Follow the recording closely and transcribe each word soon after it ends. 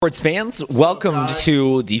Sports fans, welcome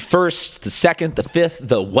to the first, the second, the fifth,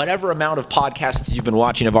 the whatever amount of podcasts you've been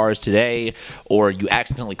watching of ours today, or you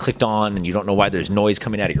accidentally clicked on and you don't know why there's noise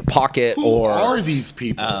coming out of your pocket. Who are these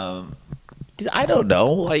people? I don't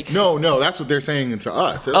know. No, that's what they're saying to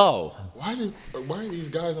us. Oh. Why are these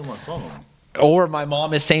guys on my phone? Or my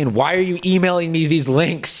mom is saying, why are you emailing me these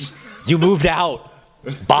links? You moved out.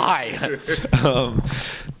 Bye.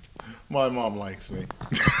 My mom likes me.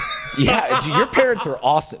 Yeah, dude, your parents are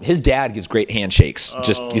awesome. His dad gives great handshakes.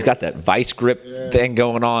 He's got that vice grip thing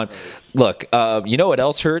going on. Look, you know what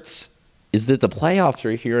else hurts? Is that the playoffs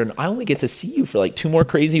are here, and I only get to see you for like 2 more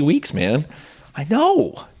crazy weeks, man. I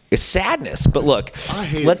know. It's sadness. But look,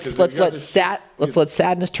 let's let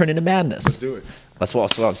sadness turn into madness. Let's do it. That's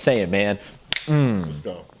what I'm saying, man. Let's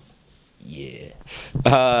go.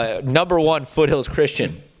 Yeah. Number 1, Foothills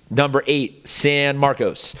Christian. Number 8, San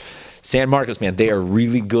Marcos. San Marcos, man, they are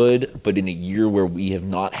really good, but in a year where we have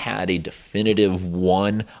not had a definitive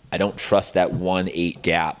 1, I don't trust that 1-8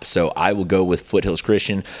 gap. So I will go with Foothills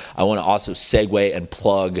Christian. I want to also segue and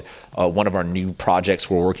plug one of our new projects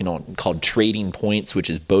we're working on called Trading Points, which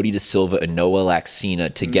is Bodie De Silva and Noah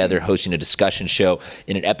Laxina together hosting a discussion show.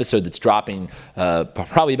 In an episode that's dropping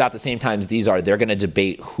probably about the same time as these are, they're going to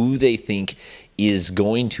debate who they think is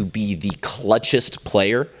going to be the clutchest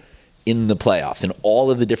player in the playoffs in all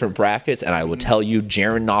of the different brackets. And I will tell you,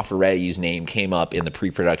 Jaron Nofferetti's name came up in the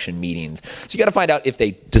pre-production meetings. So you got to find out if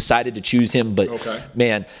they decided to choose him. But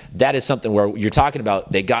man, that is something where you're talking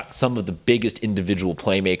about they got some of the biggest individual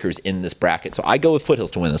playmakers in this bracket. So I go with Foothills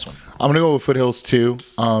to win this one. I'm going to go with Foothills too.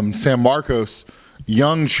 San Marcos,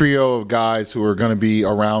 young trio of guys who are going to be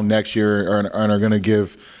around next year and are going to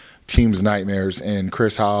give teams nightmares. And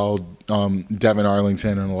Chris Howell, Devin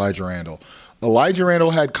Arlington, and Elijah Randall. Elijah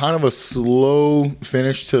Randall had kind of a slow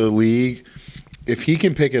finish to the league. If he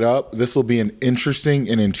can pick it up, this will be an interesting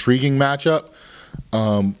and intriguing matchup.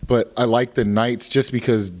 But I like the Knights just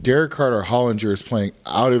because Derek Carter Hollinger is playing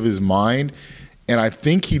out of his mind. And I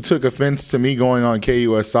think he took offense to me going on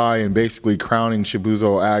KUSI and basically crowning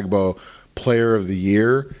Chibuzo Agbo Player of the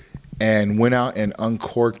Year and went out and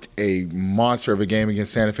uncorked a monster of a game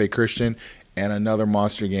against Santa Fe Christian and another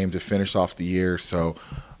monster game to finish off the year. So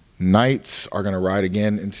Knights are going to ride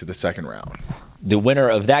again into the second round. The winner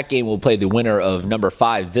of that game will play the winner of number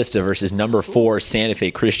 5 Vista versus number 4 Santa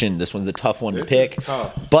Fe Christian. This one's a tough one to pick,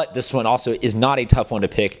 but this one also is not a tough one to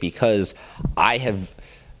pick because I have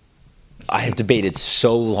debated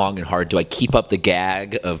so long and hard. Do I keep up the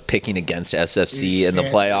gag of picking against SFC in the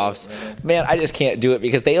playoffs? Man, I just can't do it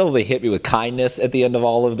because they only hit me with kindness at the end of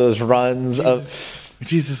all of those runs.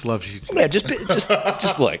 Jesus loves you too. Man, just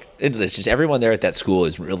look. It's just everyone there at that school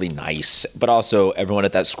is really nice, but also everyone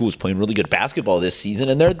at that school is playing really good basketball this season,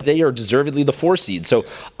 and they are deservedly the 4 seed. So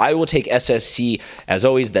I will take SFC. As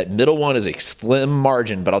always, that middle one is a slim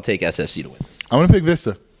margin, but I'll take SFC to win this. I'm going to pick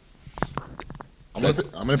Vista. I'm going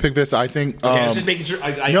to pick Vista. I think. I was just making sure.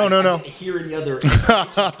 I didn't hear any other.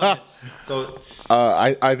 So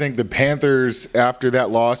I think the Panthers, after that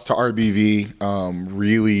loss to RBV,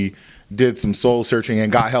 really did some soul searching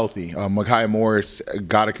and got healthy. Mekhi Morris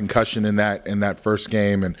got a concussion in that first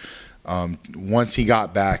game, and once he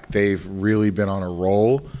got back, they've really been on a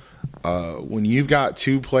roll. When you've got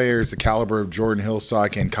 2 players the caliber of Jordan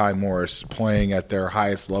Hillstock and Kai Morris playing at their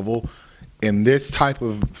highest level in this type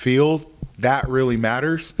of field, that really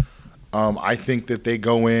matters. I think that they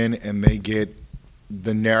go in and they get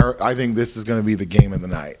I think this is going to be the game of the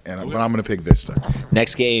night, but I'm going to pick Vista.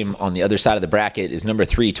 Next game on the other side of the bracket is number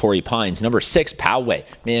 3 Torrey Pines, number 6 Poway.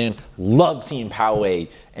 Man, love seeing Poway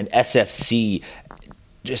and SFC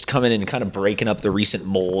just coming in and kind of breaking up the recent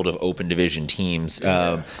mold of open division teams.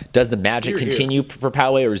 Does the magic continue for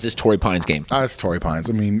Poway, or is this Torrey Pines game? It's Torrey Pines.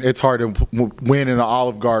 I mean, it's hard to win in the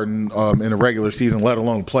Olive Garden in a regular season, let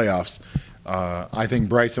alone playoffs. I think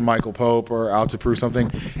Bryce and Michael Pope are out to prove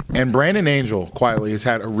something. And Brandon Angel, quietly, has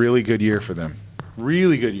had a really good year for them.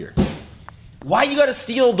 Really good year. Why you got to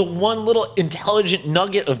steal the one little intelligent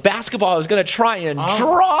nugget of basketball I was going to try and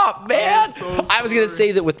drop, man? I was going to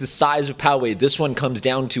say that with the size of Poway, this one comes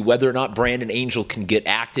down to whether or not Brandon Angel can get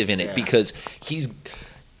active in it because he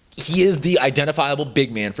is the identifiable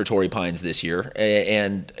big man for Torrey Pines this year.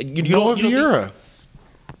 And Noah Vieira.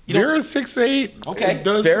 Vieira's 6'8". Okay,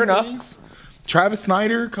 fair enough. Things. Travis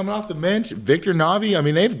Snyder coming off the bench, Victor Navi. I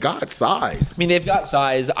mean, they've got size.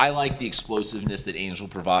 I like the explosiveness that Angel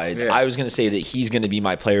provides. Yeah. I was going to say that he's going to be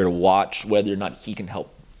my player to watch, whether or not he can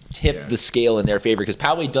help tip the scale in their favor, because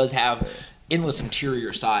Poway does have endless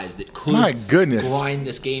interior size that could grind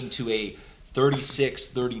this game to a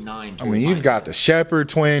 36-39. I mean, you've got the Shepherd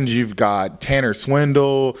twins. You've got Tanner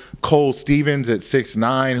Swindle, Cole Stevens at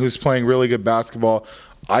 6'9", who's playing really good basketball.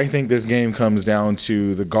 I think this game comes down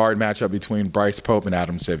to the guard matchup between Bryce Pope and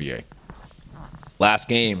Adam Sevier. Last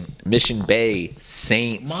game, Mission Bay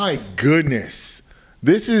Saints. My goodness.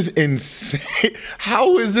 This is insane.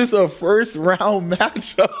 How is this a first-round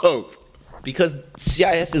matchup? Because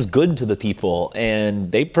CIF is good to the people,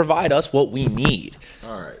 and they provide us what we need.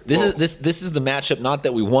 All right. This is the matchup not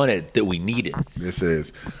that we wanted, that we needed. This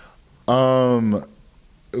is. A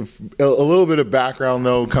little bit of background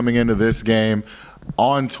though coming into this game.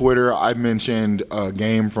 On Twitter, I mentioned a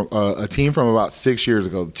game from a team from about 6 years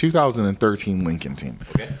ago, the 2013 Lincoln team.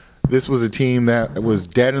 Okay. This was a team that was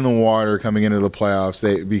dead in the water coming into the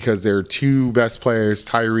playoffs because their two best players,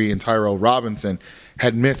 Tyree and Tyrell Robinson,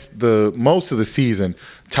 had missed the most of the season.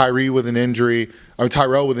 Tyrell with an injury,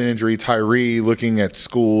 Tyree looking at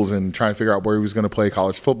schools and trying to figure out where he was going to play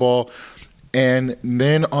college football. And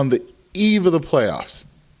then on the eve of the playoffs,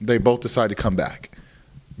 they both decided to come back.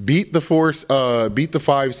 Beat the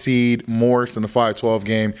 5 seed Morris in the 5-12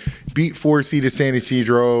 game. Beat 4 seeded San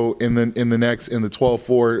Ysidro in the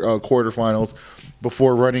 12-4 quarterfinals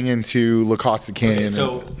before running into La Costa Canyon. Okay,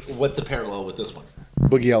 so what's the parallel with this one?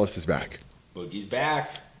 Boogie Ellis is back. Boogie's back.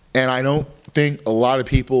 And I don't think a lot of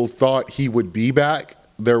people thought he would be back.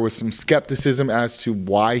 There was some skepticism as to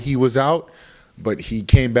why he was out, but he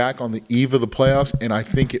came back on the eve of the playoffs, and I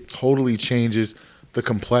think it totally changes the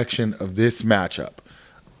complexion of this matchup.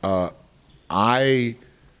 I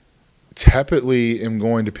tepidly am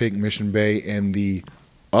going to pick Mission Bay in the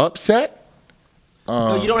upset.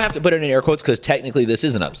 No, you don't have to put it in air quotes because technically this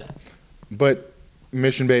is an upset. But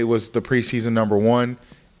Mission Bay was the preseason number one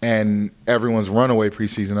and everyone's runaway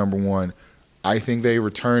preseason number one. I think they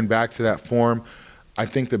returned back to that form. I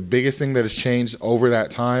think the biggest thing that has changed over that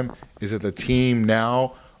time is that the team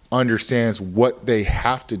now understands what they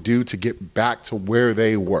have to do to get back to where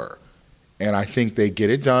they were. And I think they get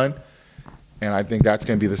it done, and I think that's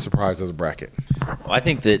going to be the surprise of the bracket. Well, I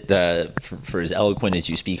think that for as eloquent as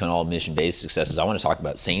you speak on all Mission Bay's successes, I want to talk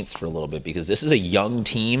about Saints for a little bit because this is a young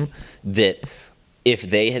team that if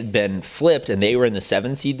they had been flipped and they were in the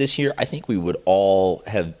 7th seed this year, I think we would all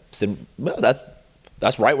have said, well,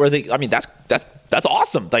 that's right where they – I mean, that's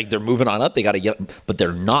awesome. Like, they're moving on up. They got to – but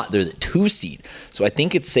they're not. They're the 2 seed. So I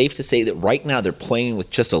think it's safe to say that right now they're playing with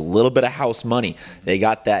just a little bit of house money. They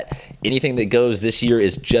got that anything that goes this year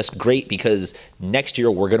is just great because next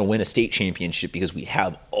year we're going to win a state championship because we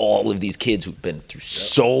have all of these kids who've been through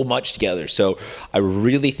so much together. So I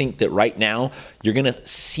really think that right now you're going to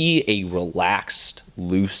see a relaxed,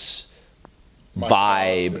 loose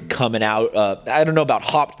vibe coming out. I don't know about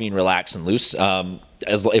Hopped being relaxed and loose.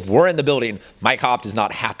 If we're in the building, Mike Hopt is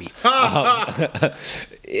not happy.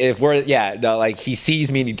 If we're, like he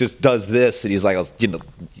sees me and he just does this and he's like,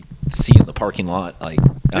 see you in the parking lot. Like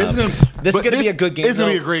this is going to be a good game. This is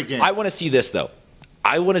going to be a great game. I want to see this though.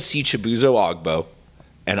 I want to see Chibuzo Ogbo,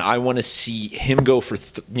 and I want to see him go for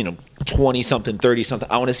 20 something, 30 something.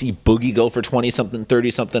 I want to see Boogie go for 20 something, 30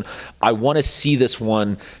 something. I want to see this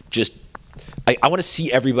one just. I want to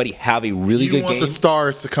see everybody have a really good game. You want the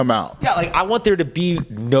stars to come out. Yeah, like I want there to be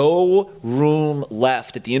no room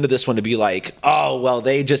left at the end of this one to be like, oh, well,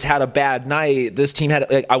 they just had a bad night. This team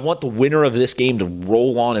had I want the winner of this game to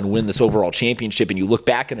roll on and win this overall championship. And you look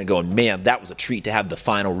back and go, man, that was a treat to have the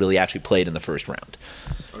final really actually played in the first round.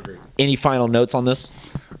 Agreed. Any final notes on this?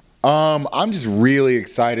 I'm just really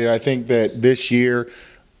excited. I think that this year,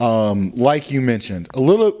 like you mentioned,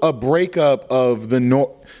 a breakup of the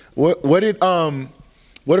What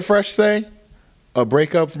did Fresh say? A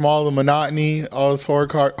breakup from all the monotony, all this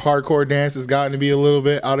hardcore dance has gotten to be a little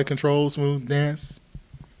bit out of control, smooth dance.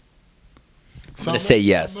 I'm going to say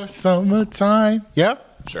yes. Summertime. Yeah?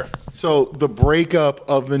 Sure. So the breakup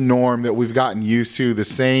of the norm that we've gotten used to, the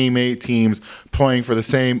same 8 teams playing for the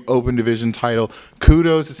same open division title.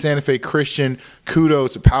 Kudos to Santa Fe Christian.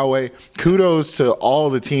 Kudos to Poway. Kudos to all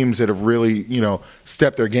the teams that have really,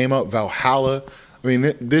 stepped their game up. Valhalla. I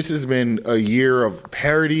mean, this has been a year of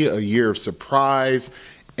parity, a year of surprise,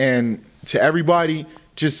 and to everybody,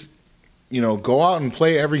 just, go out and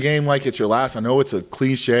play every game like it's your last. I know it's a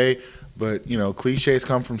cliche, but, cliches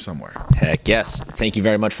come from somewhere. Heck yes. Thank you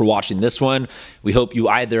very much for watching this one. We hope you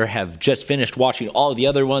either have just finished watching all of the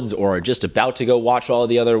other ones or are just about to go watch all of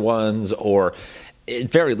the other ones, or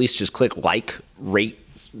at very least just click like, rate,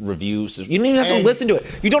 reviews. You don't even have to listen to it.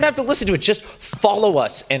 You don't have to listen to it. Just follow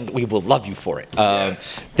us, and we will love you for it.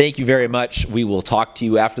 Thank you very much. We will talk to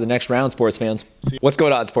you after the next round, sports fans. What's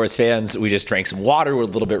going on, sports fans? We just drank some water. We're a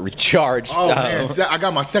little bit recharged. Oh, man. I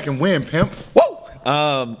got my second win, pimp.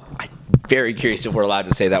 Whoa! very curious if we're allowed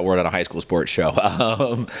to say that word on a high school sports show.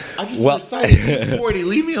 I just recited 40.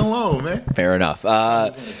 Leave me alone, man. Fair enough.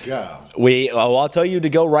 God. I'll tell you to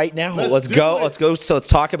go right now. Let's go. do it. Let's go. So let's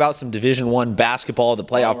talk about some Division I basketball. The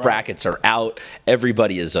playoff brackets are out.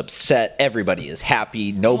 Everybody is upset. Everybody is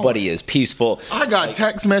happy. Nobody is peaceful. I got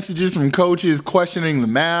text messages from coaches questioning the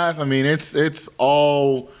math. I mean, it's just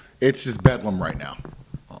bedlam right now.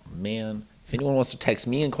 Oh, man. If anyone wants to text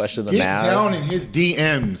me and question the Get math. down in his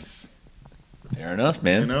DMs. Fair enough,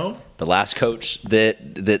 man. You know? The last coach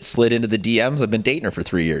that slid into the DMs, I've been dating her for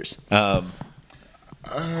 3 years. Hey,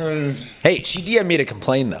 she DM'd me to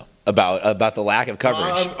complain, though, about the lack of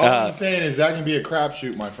coverage. All I'm saying is that can be a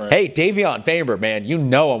crapshoot, my friend. Hey, Davion Faber, man, you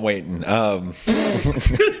know I'm waiting. Let's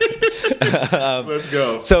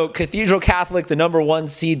go. So Cathedral Catholic, the number 1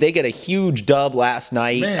 seed, they get a huge dub last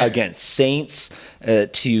night Man. against Saints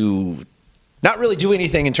to not really do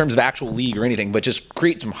anything in terms of actual league or anything, but just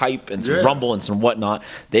create some hype and some rumble and some whatnot.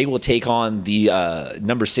 They will take on the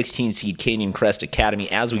number 16 seed Canyon Crest Academy,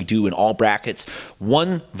 as we do in all brackets.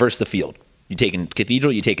 1 versus the field. You taking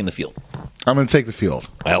Cathedral, you taking the field. I'm going to take the field.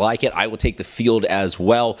 I like it. I will take the field as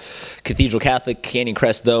well. Cathedral Catholic, Canyon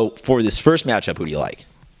Crest, though, for this first matchup, who do you like?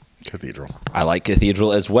 Cathedral. I like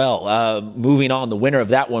Cathedral as well. Moving on, the winner of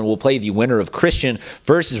that one will play the winner of Christian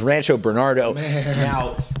versus Rancho Bernardo. Man.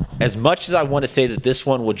 Now, as much as I want to say that this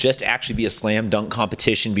one will just actually be a slam dunk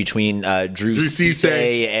competition between Drew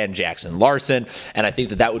Cisse and Jackson Larson, and I think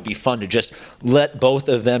that would be fun to just let both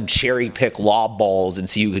of them cherry pick lob balls and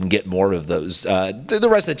see who can get more of those. The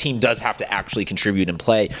rest of the team does have to actually contribute and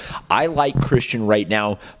play. I like Christian right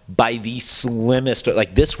now by the slimmest.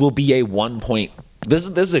 Like, this will be a 1 point. This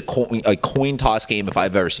is a coin toss game if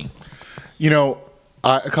I've ever seen. You know,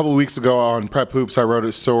 a couple of weeks ago on Prep Hoops, I wrote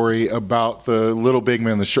a story about the little big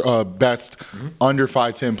men, the best under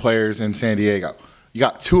 5'10 players in San Diego. You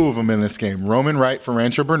got 2 of them in this game, Roman Wright from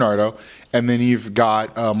Rancho Bernardo, and then you've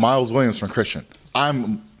got Miles Williams from Christian.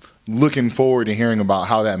 I'm looking forward to hearing about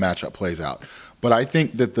how that matchup plays out. But I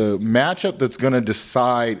think that the matchup that's going to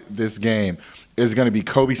decide this game is going to be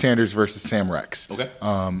Kobe Sanders versus Sam Rex. Okay.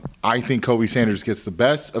 I think Kobe Sanders gets the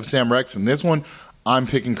best of Sam Rex in this one. I'm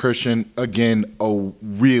picking Christian. Again, a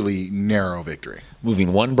really narrow victory.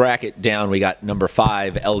 Moving 1 bracket down, we got number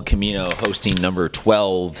 5, El Camino, hosting number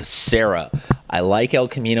 12, Sarah. I like El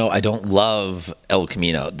Camino. I don't love El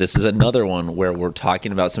Camino. This is another one where we're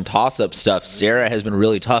talking about some toss-up stuff. Sarah has been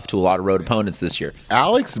really tough to a lot of road opponents this year.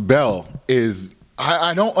 Alex Bell is...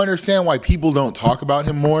 I don't understand why people don't talk about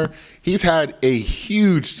him more. He's had a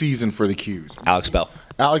huge season for the Qs. Alex Bell.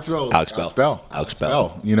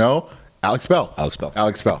 You know? Alex Bell.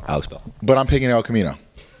 But I'm picking El Camino.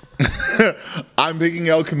 I'm picking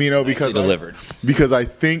El Camino because I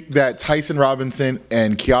think that Tyson Robinson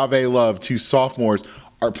and Kiave Love, 2 sophomores,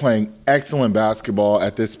 are playing excellent basketball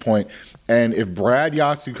at this point. And if Brad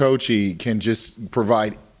Yasukochi can just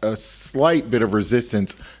provide a slight bit of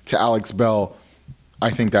resistance to Alex Bell, I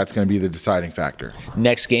think that's going to be the deciding factor.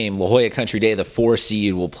 Next game, La Jolla Country Day, the 4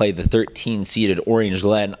 seed, will play the 13-seeded Orange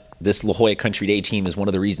Glen. This La Jolla Country Day team is one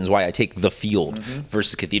of the reasons why I take the field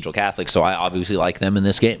versus Cathedral Catholic, so I obviously like them in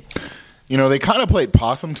this game. You know, they kind of played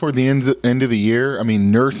possum toward the end of the year. I mean,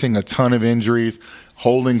 nursing a ton of injuries,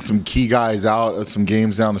 holding some key guys out of some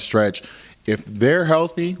games down the stretch. If they're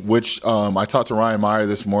healthy, which I talked to Ryan Meyer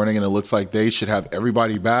this morning, and it looks like they should have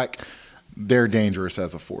everybody back, they're dangerous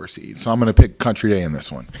as a 4 seed. So I'm going to pick Country Day in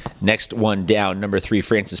this one. Next one down, number 3,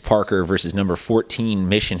 Francis Parker versus number 14,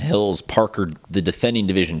 Mission Hills. Parker, the defending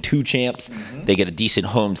Division II champs. They get a decent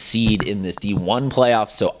home seed in this D1 playoff,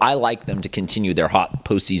 so I like them to continue their hot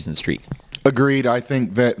postseason streak. Agreed. I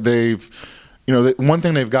think that one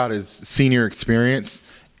thing they've got is senior experience.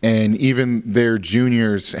 And even their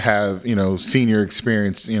juniors have, senior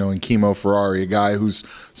experience, in Kimo Ferrari, a guy who's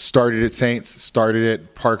started at Saints, started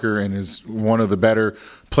at Parker, and is one of the better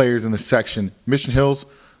players in the section. Mission Hills,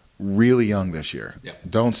 really young this year. Yeah.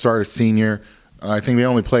 Don't start a senior. I think they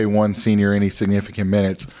only play 1 senior any significant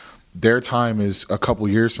minutes. Their time is a couple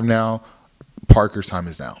years from now. Parker's time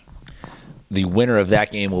is now. The winner of that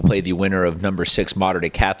game will play the winner of number 6, Mater Dei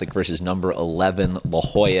Catholic versus number 11, La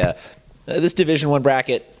Jolla. This Division I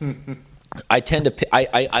bracket, I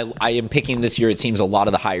am picking this year, it seems, a lot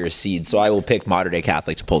of the higher seeds, so I will pick Mater Dei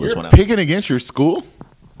Catholic to pull this one out. Picking against your school?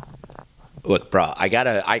 Look, bro, I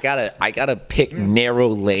gotta pick narrow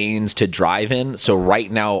lanes to drive in. So right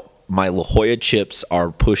now, my La Jolla chips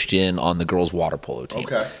are pushed in on the girls' water polo team.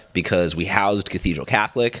 Okay. Because we housed Cathedral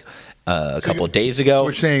Catholic a couple of days ago. So what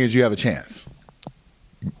you're saying is you have a chance.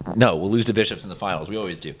 No, we'll lose to Bishops in the finals. We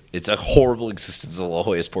always do. It's a horrible existence as a La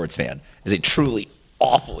Jolla sports fan. It's a truly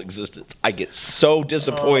awful existence. I get so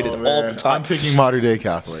disappointed all the time. I'm picking Modern Day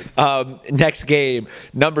Catholic. Next game,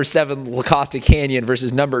 number 7 La Costa Canyon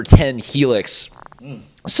versus number 10 Helix.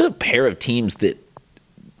 It's a pair of teams that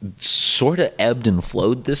sort of ebbed and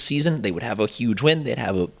flowed this season. They would have a huge win. They'd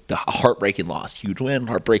have a heartbreaking loss. Huge win,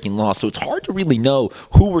 heartbreaking loss. So it's hard to really know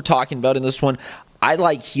who we're talking about in this one. I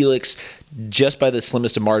like Helix just by the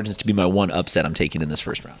slimmest of margins to be my one upset I'm taking in this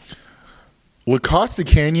first round. La Costa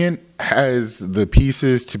Canyon has the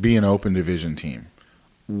pieces to be an open division team.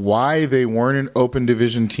 Why they weren't an open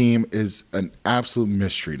division team is an absolute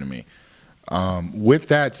mystery to me. With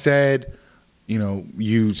that said,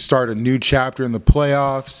 you start a new chapter in the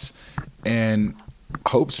playoffs, and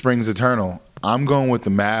hope springs eternal. I'm going with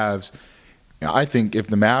the Mavs. I think if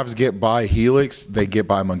the Mavs get by Helix, they get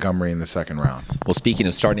by Montgomery in the second round. Well, speaking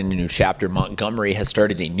of starting a new chapter, Montgomery has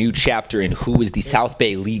started a new chapter in who is the South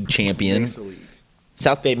Bay League champion. Mesa League.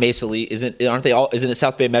 South Bay Mesa League, aren't they all? Isn't it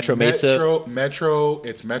South Bay Metro Mesa?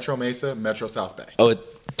 It's Metro Mesa, Metro South Bay. Oh,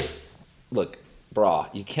 look,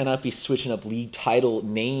 brah, you cannot be switching up league title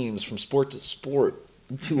names from sport to sport.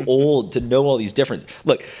 I'm too old to know all these differences.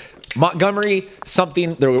 Look, Montgomery,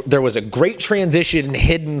 there was a great transition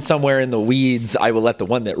hidden somewhere in the weeds. I will let the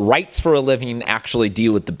one that writes for a living actually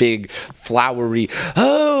deal with the big, flowery,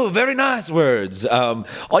 oh, very nice words. All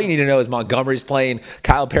you need to know is Montgomery's playing.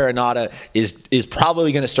 Kyle Peranata is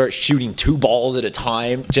probably going to start shooting 2 balls at a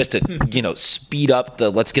time just to speed up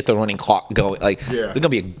let's get the running clock going. It's going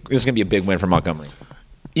to be a big win for Montgomery.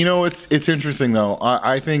 It's interesting though.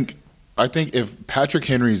 I think if Patrick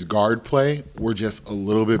Henry's guard play were just a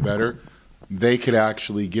little bit better, they could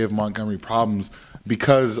actually give Montgomery problems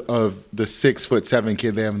because of the 6'7"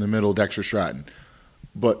 kid they have in the middle, Dexter Stratton.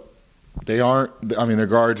 But they aren't. I mean, their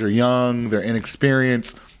guards are young, they're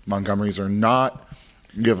inexperienced. Montgomery's are not.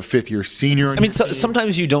 You have a 5th-year senior.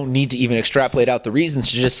 Sometimes you don't need to even extrapolate out the reasons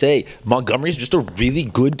to just say Montgomery's just a really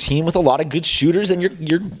good team with a lot of good shooters, and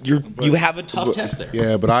you have a tough test there.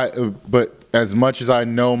 Yeah, but as much as I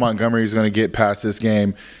know Montgomery's going to get past this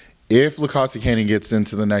game, if La Costa Canyon gets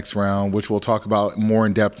into the next round, which we'll talk about more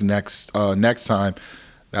in depth next time,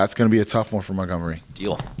 that's going to be a tough one for Montgomery.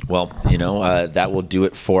 Deal. Well, that will do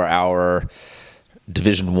it for our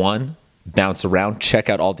Division 1. Bounce around, check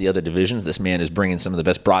out all the other divisions. This man is bringing some of the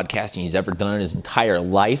best broadcasting he's ever done in his entire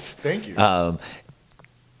life. Thank you.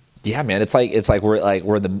 Yeah, man, it's like we're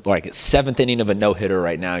the 7th inning of a no-hitter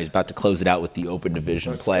right now. He's about to close it out with the Open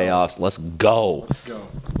Division playoffs. Let's go.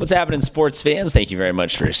 What's happening, sports fans? Thank you very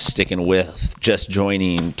much for sticking with, just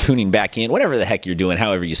joining, tuning back in, whatever the heck you're doing,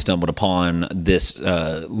 however you stumbled upon this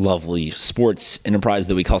lovely sports enterprise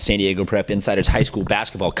that we call San Diego Prep Insiders High School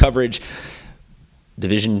basketball coverage.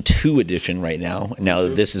 Division 2 edition right now. Now,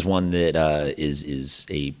 this is one that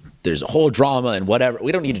there's a whole drama and whatever.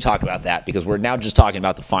 We don't need to talk about that because we're now just talking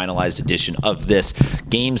about the finalized edition of this.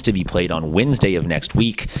 Games to be played on Wednesday of next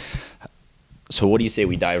week. So what do you say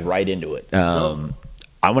we dive right into it?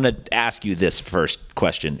 I want to ask you this first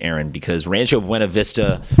question, Aaron, because Rancho Buena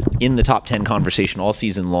Vista in the top 10 conversation all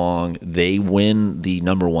season long. They win the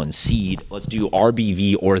number 1 seed. Let's do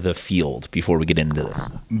RBV or the field before we get into this.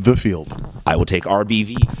 The field. I will take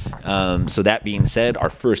RBV. So that being said,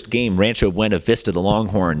 our first game, Rancho Buena Vista, the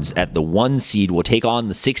Longhorns at the 1 seed will take on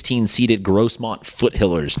the 16-seeded Grossmont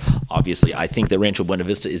Foothillers. Obviously, I think that Rancho Buena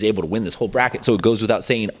Vista is able to win this whole bracket, so it goes without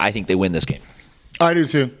saying I think they win this game. I do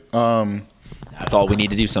too. That's all we need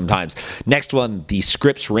to do sometimes. Next one, the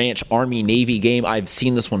Scripps Ranch Army-Navy game. I've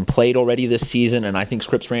seen this one played already this season, and I think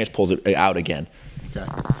Scripps Ranch pulls it out again. Okay.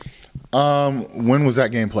 When was that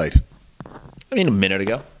game played? A minute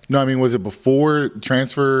ago. No, was it before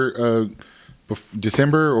transfer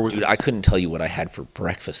December? Or was Dude, I couldn't tell you what I had for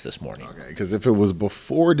breakfast this morning. Okay, because if it was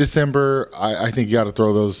before December, I think you got to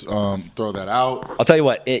throw that out. I'll tell you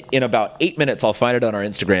what, in about 8 minutes, I'll find it on our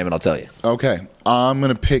Instagram, and I'll tell you. Okay. I'm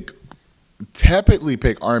going to tepidly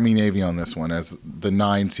pick Army-Navy on this one as the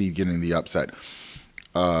 9 seed getting the upset.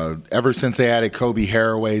 Ever since they added Kobe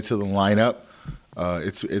Haraway to the lineup,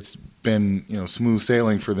 it's been smooth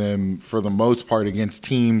sailing for them for the most part against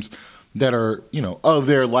teams that are of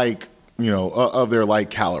their like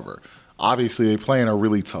caliber. Obviously, they play in a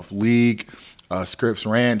really tough league. Scripps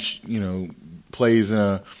Ranch plays in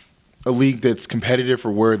a league that's competitive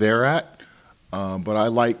for where they're at. But I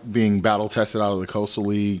like being battle tested out of the Coastal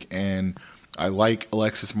League, and I like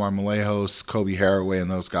Alexis Marmolejos, Kobe Haraway,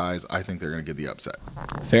 and those guys. I think they're going to get the upset.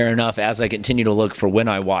 Fair enough. As I continue to look for when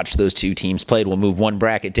I watch those two teams played, we'll move one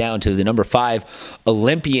bracket down to the number 5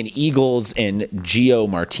 Olympian Eagles and Gio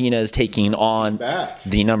Martinez taking on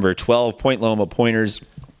the number 12 Point Loma Pointers.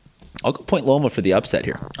 I'll go Point Loma for the upset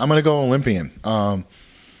here. I'm going to go Olympian.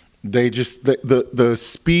 They just the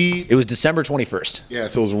speed. It was December 21st. Yeah,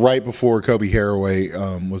 so it was right before Kobe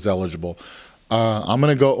Haraway was eligible. I'm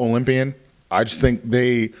gonna go Olympian. I just think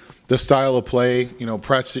the style of play,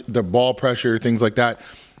 press, the ball pressure, things like that.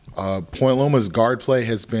 Point Loma's guard play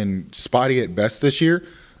has been spotty at best this year,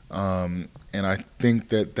 and I think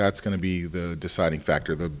that's going to be the deciding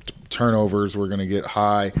factor. The turnovers were going to get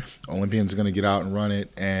high. Olympians are going to get out and run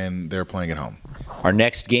it, and they're playing at home. Our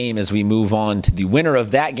next game, as we move on to the winner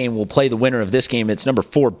of that game, we'll play the winner of this game. It's number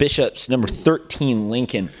 4, Bishops, number 13,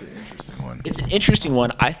 Lincoln. It's an interesting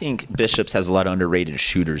one. I think Bishops has a lot of underrated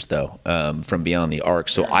shooters, though, from beyond the arc.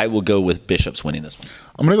 So I will go with Bishops winning this one.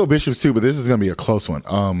 I'm going to go Bishops, too, but this is going to be a close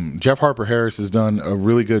one. Jeff Harper Harris has done a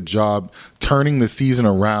really good job turning the season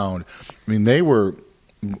around. I mean, they were,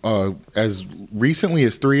 as recently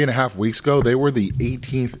as 3.5 weeks ago, they were the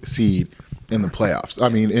 18th seed in the playoffs. I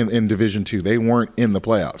mean, in Division II. They weren't in the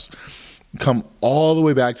playoffs. Come all the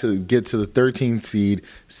way back to get to the 13th seed,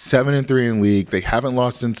 7-3 in league. They haven't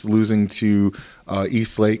lost since losing to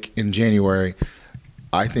Eastlake in January.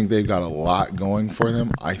 I think they've got a lot going for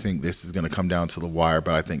them. I think this is going to come down to the wire,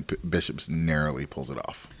 but I think Bishops narrowly pulls it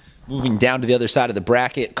off. Moving down to the other side of the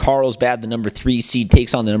bracket, Carlsbad, the number 3 seed,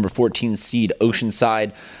 takes on the number 14 seed,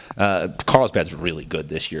 Oceanside. Carlsbad's really good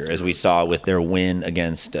this year, as we saw with their win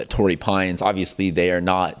against Torrey Pines. Obviously, they are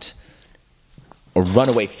not a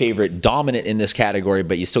runaway favorite, dominant in this category,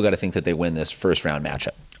 but you still got to think that they win this first-round matchup.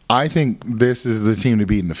 I think this is the team to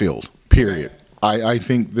beat in the field, period. I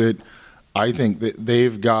think that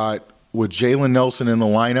they've got, with Jalen Nelson in the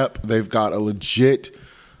lineup, they've got a legit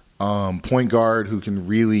point guard who can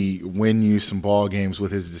really win you some ball games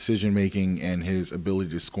with his decision-making and his ability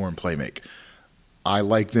to score and play make. I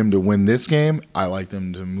like them to win this game. I like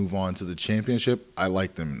them to move on to the championship. I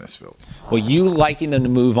like them in this field. Well, you liking them to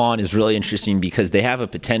move on is really interesting because they have a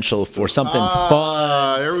potential for something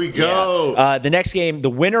fun. There we go. Yeah. The next game,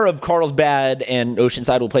 the winner of Carlsbad and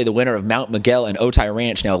Oceanside will play the winner of Mount Miguel and Otay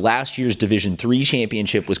Ranch. Now, last year's Division III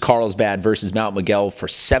championship was Carlsbad versus Mount Miguel for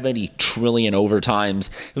 70 trillion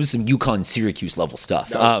overtimes. It was some UConn-Syracuse level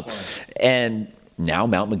stuff. And now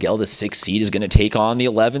Mount Miguel, the 6th seed, is going to take on the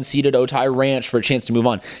 11th seed at Otay Ranch for a chance to move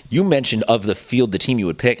on. You mentioned of the field the team you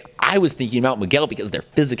would pick. I was thinking Mount Miguel because of their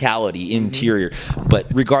physicality, interior. But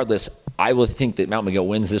regardless, I will think that Mount Miguel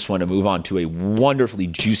wins this one to move on to a wonderfully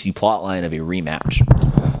juicy plot line of a rematch.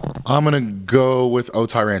 I'm going to go with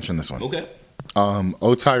Otay Ranch in this one. Okay.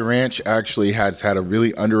 Otay Ranch actually has had a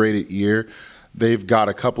really underrated year. They've got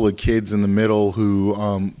a couple of kids in the middle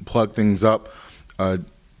who plug things up.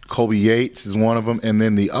 Colby Yates is one of them. And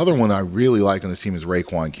then the other one I really like on this team is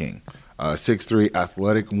Raekwon King. 6'3",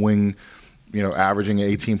 athletic wing, averaging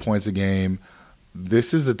 18 points a game.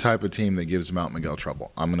 This is the type of team that gives Mount Miguel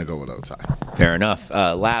trouble. I'm going to go with Otay. Fair enough.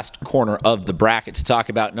 Last corner of the bracket to talk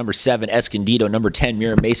about, number 7, Escondido, number 10,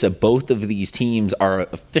 Mira Mesa. Both of these teams are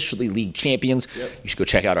officially league champions. Yep. You should go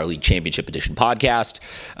check out our League Championship Edition podcast.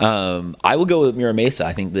 I will go with Mira Mesa.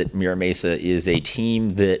 I think that Mira Mesa is a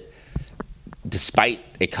team that, despite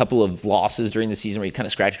a couple of losses during the season where you kind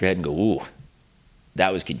of scratch your head and go, ooh,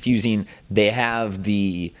 that was confusing, they have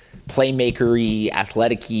the playmaker-y,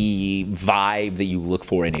 athletic-y vibe that you look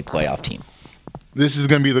for in a playoff team. This is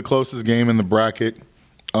going to be the closest game in the bracket.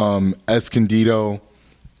 Escondido,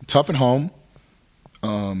 tough at home.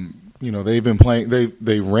 They've been playing.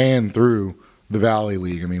 They ran through the Valley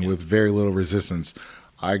League. With very little resistance.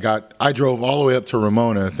 I drove all the way up to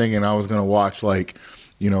Ramona thinking I was going to watch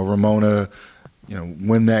Ramona,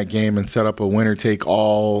 win that game and set up a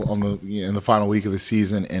winner-take-all in the final week of the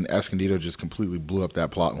season, and Escondido just completely blew up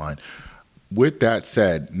that plot line. With that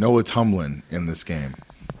said, Noah Tumblin in this game.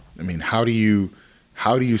 How do you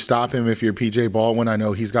stop him if you're PJ Baldwin? I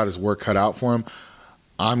know he's got his work cut out for him.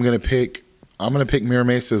 I'm gonna pick Mira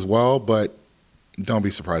Mesa as well, but don't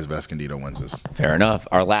be surprised if Escondido wins this. Fair enough.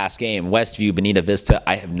 Our last game, Westview, Bonita Vista.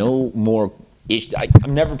 I have no more.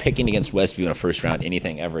 I'm never picking against Westview in a first round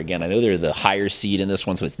anything ever again. I know they're the higher seed in this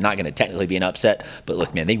one, so it's not going to technically be an upset. But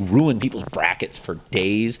look, man, they ruin people's brackets for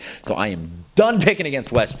days. So I am done picking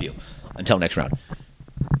against Westview until next round.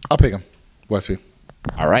 I'll pick them, Westview.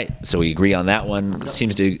 All right, so we agree on that one. It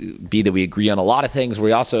seems to be that we agree on a lot of things.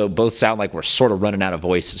 We also both sound like we're sort of running out of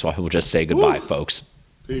voice, so I will just say goodbye, folks.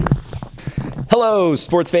 Peace. Hello,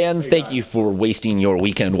 sports fans. Thank you for wasting your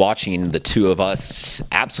weekend watching the two of us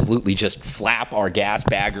absolutely just flap our gas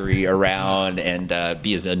baggery around and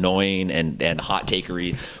be as annoying and hot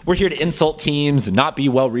takery. We're here to insult teams and not be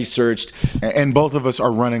well researched. And both of us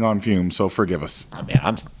are running on fumes, so forgive us. Oh,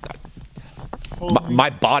 man, my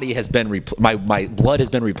body has been my blood has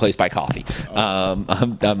been replaced by coffee.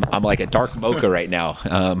 I'm like a dark mocha right now.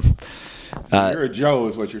 So you're a Joe,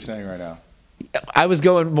 is what you're saying right now. I was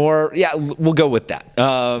going more. Yeah, we'll go with that.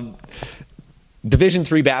 Division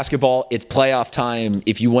III basketball, it's playoff time.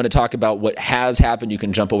 If you want to talk about what has happened, you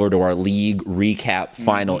can jump over to our league recap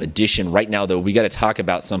final edition. Right now, though, we got to talk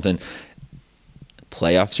about something.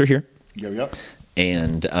 Playoffs are here. Yep.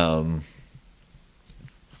 And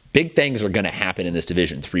big things are going to happen in this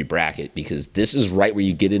Division III bracket, because this is right where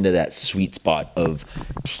you get into that sweet spot of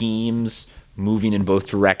teams moving in both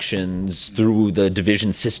directions through the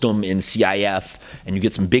division system in CIF, and you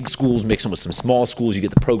get some big schools mixing with some small schools. You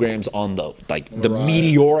get the programs on the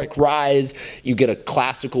meteoric rise. You get a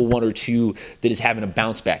classical one or two that is having a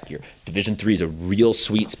bounce back year. Division III is a real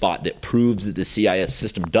sweet spot that proves that the CIF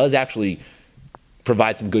system does actually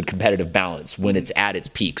provide some good competitive balance when it's at its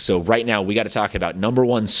peak. So right now we got to talk about number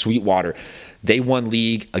one, Sweetwater. They won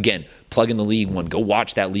league. Again, plug in the league one. Go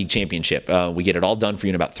watch that league championship. We get it all done for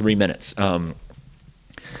you in about 3 minutes.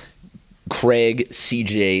 Craig,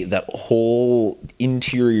 CJ, that whole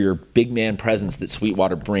interior big man presence that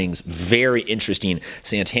Sweetwater brings, very interesting.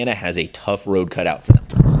 Santana has a tough road cut out for them.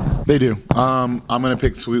 They do. I'm going to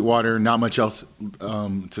pick Sweetwater. Not much else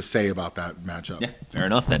to say about that matchup. Yeah, fair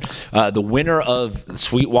enough then. The winner of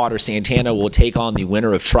Sweetwater Santana will take on the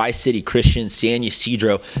winner of Tri-City Christian San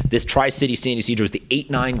Ysidro. This Tri-City San Ysidro is the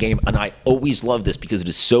 8-9 game, and I always love this because it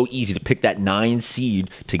is so easy to pick that 9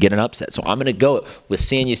 seed to get an upset. So I'm going to go with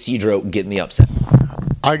San Ysidro getting the upset.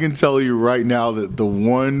 I can tell you right now that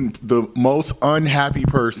the most unhappy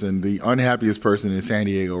person, the unhappiest person in San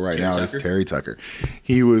Diego right now is Terry Tucker.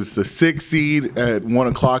 He was the 6th seed at 1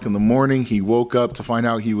 o'clock in the morning. He woke up to find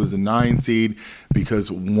out he was the 9 seed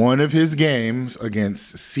because one of his games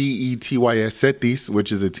against CETYS Cetis,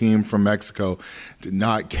 which is a team from Mexico, did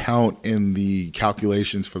not count in the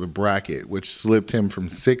calculations for the bracket, which slipped him from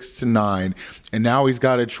 6 to 9. And now he's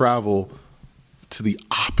got to travel to the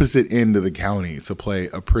opposite end of the county to play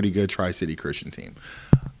a pretty good Tri-City Christian team.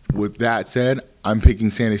 With that said, I'm picking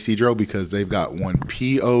San Ysidro because they've got one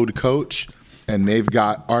PO'd coach, and they've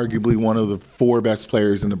got arguably one of the 4 best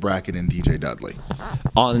players in the bracket in DJ Dudley.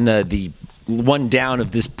 On the one down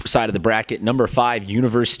of this side of the bracket, number 5,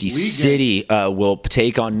 University City will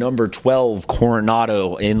take on number 12,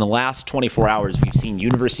 Coronado. In the last 24 hours, we've seen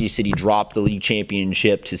University City drop the league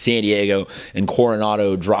championship to San Diego, and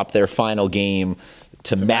Coronado drop their final game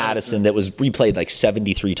to Madison that was replayed like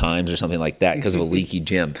 73 times or something like that because of a leaky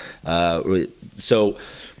gym. So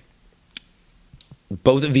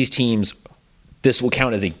both of these teams, this will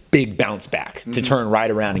count as a big bounce back to turn right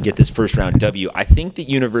around and get this first round W. I think that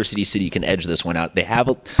University City can edge this one out. They have,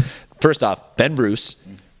 first off, Ben Bruce,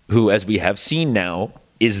 who, as we have seen now,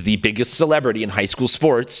 is the biggest celebrity in high school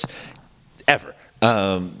sports ever.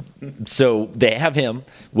 So they have him,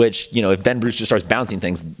 which, if Ben Bruce just starts bouncing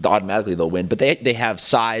things, automatically they'll win. But they have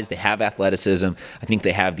size, they have athleticism. I think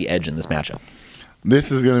they have the edge in this matchup.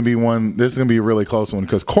 This is going to be a really close one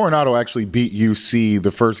because Coronado actually beat UC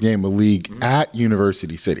the first game of league at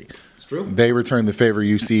University City. It's true. They returned the favor.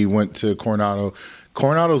 UC went to Coronado.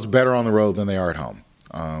 Coronado's better on the road than they are at home,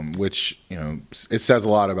 which, it says a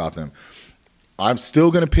lot about them. I'm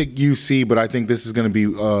still going to pick UC, but I think this is going to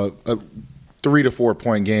be a 3 to 4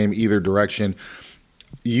 point game either direction.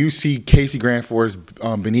 UC, Casey Grant Force,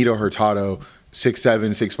 Benito Hurtado,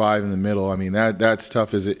 6'7", 6'5" in the middle. I mean, that's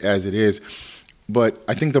tough as it is. But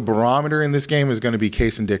I think the barometer in this game is going to be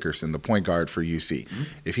Kason Dickerson, the point guard for UC.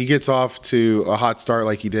 If he gets off to a hot start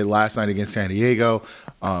like he did last night against San Diego,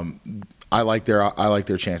 I like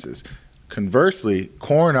their chances. Conversely,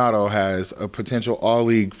 Coronado has a potential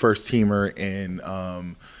all-league first-teamer in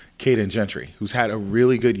Caden Gentry, who's had a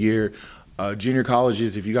really good year. Junior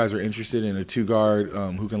colleges, if you guys are interested in a 2-guard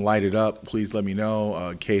who can light it up, please let me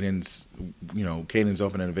know. Caden's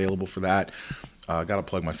open and available for that. Got to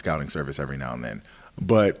plug my scouting service every now and then.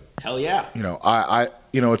 But hell yeah,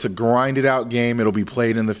 it's a grinded out game. It'll be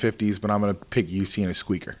played in the 50s, but I'm going to pick UC in a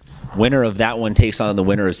squeaker. Winner of that one takes on the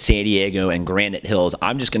winner of San Diego and Granite Hills.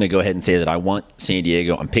 I'm just going to go ahead and say that I want San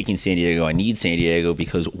Diego. I'm picking San Diego. I need San Diego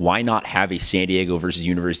because why not have a San Diego versus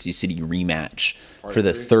University City rematch for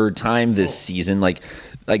the 3rd time this season? Like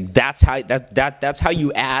that's how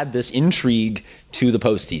you add this intrigue to the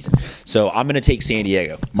postseason. So I'm going to take San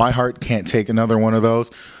Diego. My heart can't take another one of those.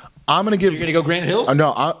 I'm going to give. You're going to go Granite Hills?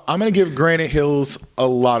 No, I'm going to give Granite Hills a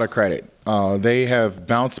lot of credit. They have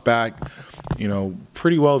bounced back,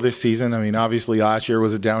 pretty well this season. I mean, obviously last year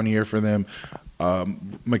was a down year for them.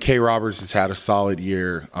 McKay Roberts has had a solid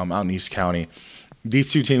year out in East County.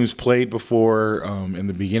 These two teams played before in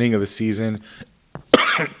the beginning of the season.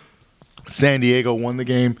 San Diego won the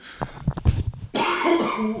game.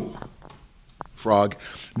 Frog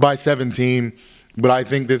by 17. but I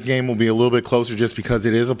think this game will be a little bit closer just because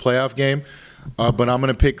it is a playoff game. But I'm going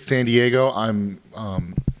to pick San Diego.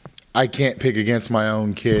 I can't pick against my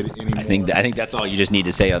own kid anymore. I think that's all you just need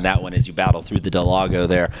to say on that one as you battle through the Del Lago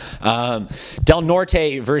there. Del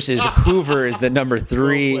Norte versus Hoover is the number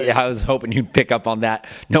 3. I was hoping you'd pick up on that.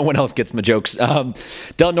 No one else gets my jokes.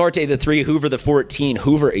 Del Norte, the 3, Hoover, the 14.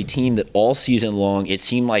 Hoover, a team that all season long, it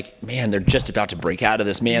seemed like, man, they're just about to break out of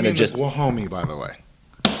this. Man, they're just... Wahomie, by the way.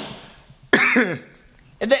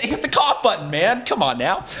 And then hit the cough button, man. Come on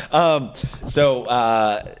now.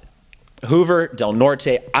 Hoover, Del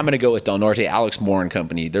Norte. I'm going to go with Del Norte. Alex Moore and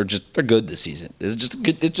company. They're good this season. It's just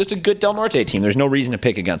a good Del Norte team. There's no reason to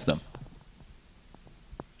pick against them.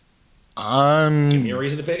 Give me a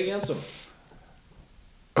reason to pick against them.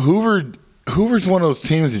 Hoover's one of those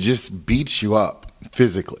teams that just beats you up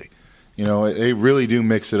physically. You know, they really do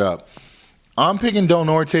mix it up. I'm picking Del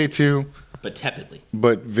Norte too. But tepidly.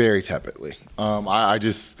 But very tepidly. I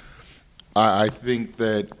think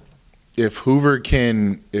that if Hoover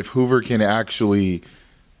can actually,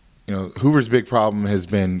 you know, Hoover's big problem has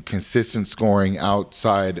been consistent scoring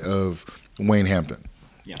outside of Wayne Hampton.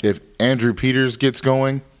 Yeah. If Andrew Peters gets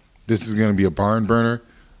going, this is going to be a barn burner.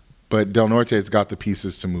 But Del Norte's got the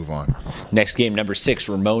pieces to move on. Next game, number 6,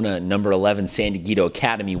 Ramona. Number 11, San Diego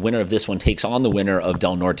Academy. Winner of this one takes on the winner of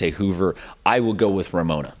Del Norte Hoover. I will go with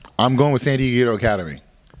Ramona. I'm going with San Diego Academy.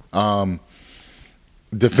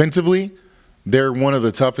 Defensively, they're one of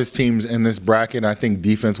the toughest teams in this bracket. I think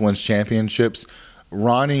defense wins championships.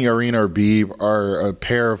 Ronnie, Arena, or Beebe are a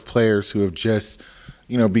pair of players who have just,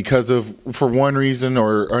 you know, for one reason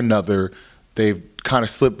or another, they've kind of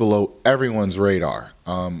slipped below everyone's radar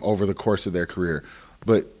over the course of their career.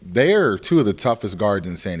 But they are 2 of the toughest guards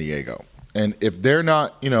in San Diego. And if they're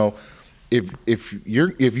not, you know, if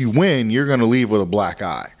you win, you're going to leave with a black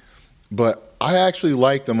eye. But I actually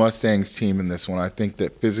like the Mustangs team in this one. I think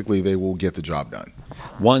that physically they will get the job done.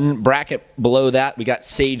 One bracket below that, we got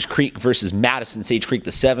Sage Creek versus Madison. Sage Creek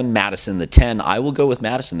the 7, Madison the 10. I will go with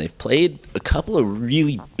Madison. They've played a couple of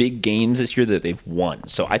really big games this year that they've won.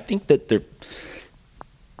 So I think that they're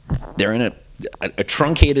in a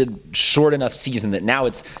truncated, short enough season that now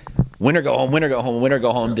it's winner go home, winner go home, winner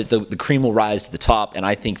go home, that the cream will rise to the top, and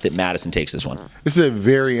I think that Madison takes this one. This is a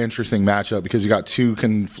very interesting matchup because you got 2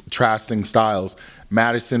 contrasting styles.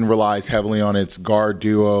 Madison relies heavily on its guard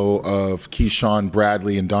duo of Keyshawn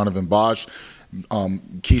Bradley and Donovan Bosch.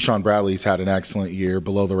 Keyshawn Bradley's had an excellent year,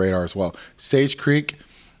 below the radar as well. Sage Creek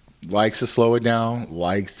likes to slow it down,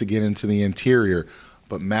 likes to get into the interior,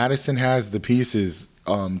 but Madison has the pieces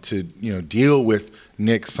to, you know, deal with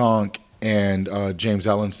Nick Sonk and James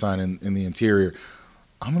Ellenstein in the interior.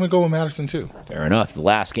 I'm going to go with Madison too. Fair enough. The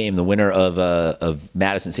last game, the winner of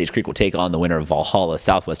Madison Sage Creek will take on the winner of Valhalla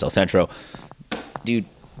Southwest El Centro. Dude,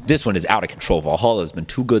 this one is out of control. Valhalla has been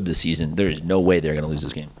too good this season. There is no way they're going to lose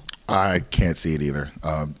this game. I can't see it either.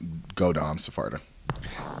 Go Dom Safarda.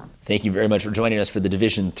 Thank you very much for joining us for the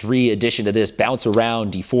Division III edition of this. Bounce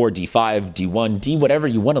around, D4, D5, D1, D whatever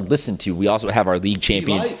you want to listen to. We also have our league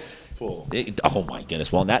champion. Oh, my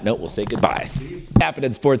goodness. Well, on that note, we'll say goodbye.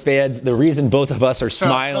 Happening, sports fans. The reason both of us are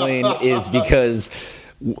smiling is because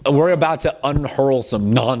we're about to unhurl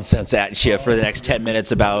some nonsense at you for the next 10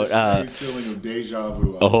 minutes about feeling of deja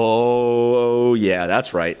vu. Oh yeah,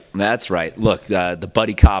 that's right. Look, the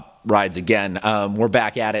buddy cop rides again. We're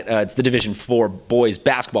back at it. It's the Division IV boys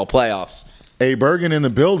basketball playoffs. A Bergen in the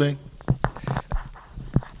building.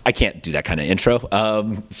 I can't do that kind of intro.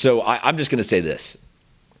 So I'm just going to say this.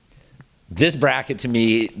 This bracket, to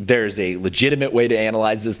me, there's a legitimate way to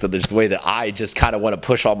analyze this, that there's the way that I just kind of want to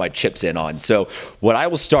push all my chips in on. So what I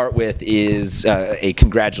will start with is a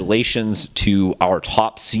congratulations to our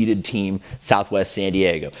top-seeded team, Southwest San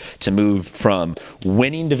Diego, to move from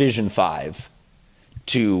winning Division V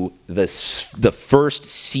to the first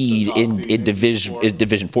seed in Division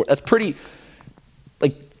IV. That's pretty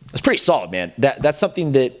solid, man. That's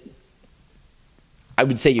something that I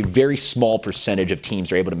would say a very small percentage of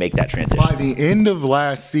teams are able to make that transition. By the end of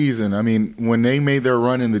last season, I mean, when they made their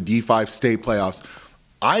run in the D5 state playoffs,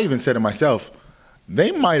 I even said to myself,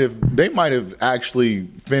 they might have actually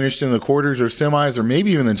finished in the quarters or semis or maybe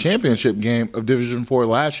even the championship game of Division IV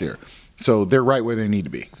last year. So they're right where they need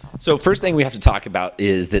to be. So first thing we have to talk about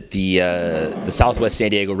is that the Southwest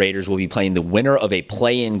San Diego Raiders will be playing the winner of a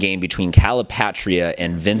play-in game between Calipatria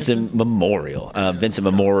and Vincent Memorial. Vincent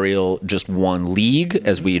Memorial just won league,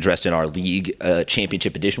 as we addressed in our league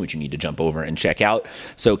championship edition, which you need to jump over and check out.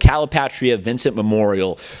 So Calipatria, Vincent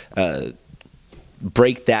Memorial,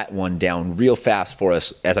 break that one down real fast for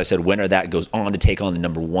us. As I said, winner of that goes on to take on the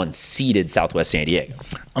number 1 seeded Southwest San Diego.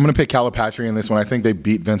 I'm going to pick Calipatria in this one. I think they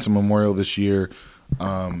beat Vincent Memorial this year,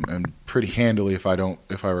 and pretty handily if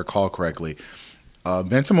I recall correctly.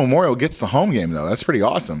 Vincent Memorial gets the home game though. That's pretty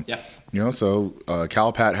awesome. Yeah. So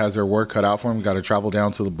Calipat has their work cut out for them. Got to travel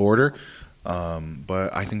down to the border,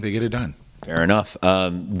 but I think they get it done. Fair enough.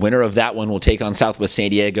 Winner of that one will take on Southwest San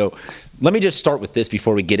Diego. Let me just start with this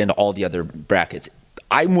before we get into all the other brackets.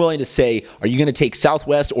 I'm willing to say, are you going to take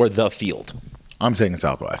Southwest or the field? I'm taking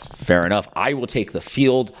Southwest. Fair enough. I will take the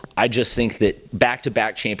field. I just think that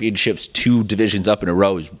back-to-back championships, 2 divisions up in a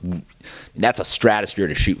row, that's a stratosphere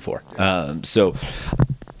to shoot for. So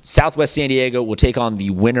Southwest San Diego will take on the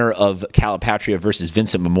winner of Calipatria versus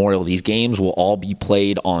Vincent Memorial. These games will all be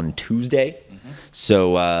played on Tuesday.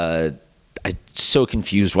 So I'm so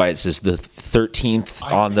confused why it says the 13th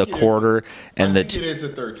on the quarter. And I think it is the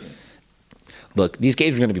 13th. Look, these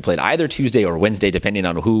games are going to be played either Tuesday or Wednesday, depending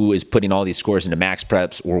on who is putting all these scores into Max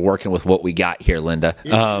Preps. We're working with what we got here, Linda.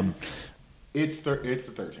 It's the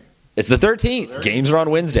 13th. It's the 13th. Games are on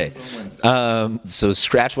Wednesday. So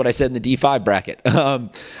scratch what I said in the D5 bracket.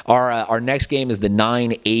 Our next game is the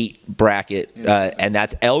 9-8 bracket, and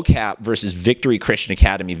that's LCAP versus Victory Christian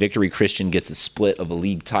Academy. Victory Christian gets a split of a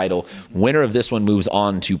league title. Winner of this one moves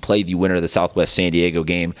on to play the winner of the Southwest San Diego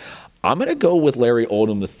game. I'm going to go with Larry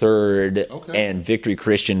Oldham III and Victory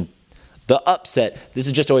Christian. The upset, this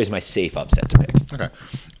is just always my safe upset to pick. Okay.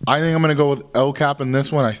 I think I'm going to go with LCAP in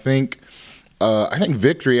this one. I think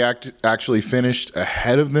Victory actually finished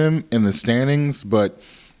ahead of them in the standings, but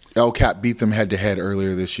LCAP beat them head-to-head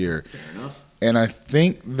earlier this year. Fair enough. And I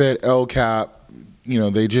think that LCAP,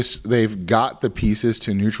 they've got the pieces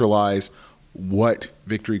to neutralize what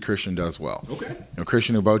Victory Christian does well. Okay.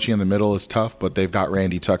 Christian Ubochi in the middle is tough, but they've got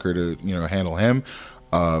Randy Tucker to handle him.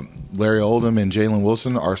 Larry Oldham and Jalen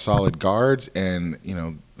Wilson are solid guards, and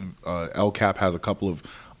LCAP has a couple of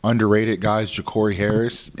underrated guys, Ja'Cory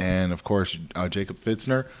Harris and of course Jacob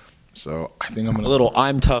Fitzner. So I think I'm gonna a little.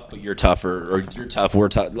 I'm tough, but you're tougher, or you're tough. We're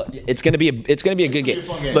tough. It's gonna be a good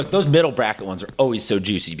game. Look, those middle bracket ones are always so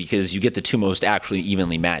juicy because you get the 2 most actually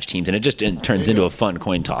evenly matched teams, and it just turns into a fun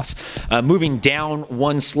coin toss. Moving down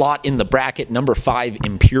 1 slot in the bracket, number 5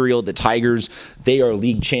 Imperial, the Tigers. They are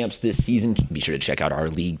league champs this season. Be sure to check out our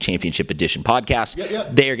league championship edition podcast.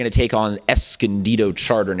 Yep. They are going to take on Escondido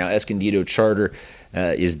Charter. Now, Escondido Charter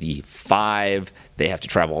is the 5. They have to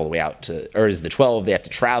travel all the way out to, or is the 12. They have to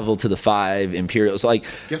travel to the 5 Imperial. So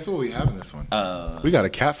guess what we have in this one? We got a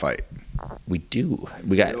cat fight. We do.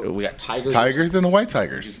 We got Tigers. Tigers and the White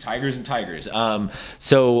Tigers. Tigers and Tigers.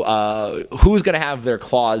 So who's going to have their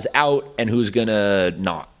claws out and who's going to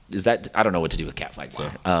not? I don't know what to do with cat fights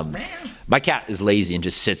there. My cat is lazy and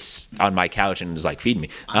just sits on my couch and is like, feed me.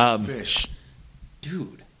 Fish.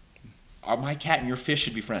 Dude, my cat and your fish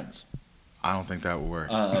should be friends. I don't think that would work.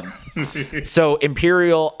 So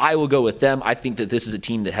Imperial, I will go with them. I think that this is a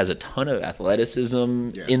team that has a ton of athleticism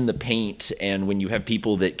in the paint, and when you have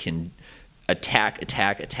people that can attack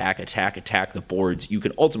the boards, you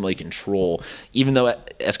can ultimately control. Even though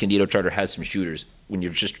Escondido Charter has some shooters, when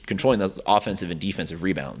you're just controlling those offensive and defensive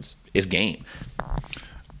rebounds, it's game.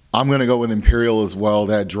 I'm going to go with Imperial as well.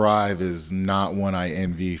 That drive is not one I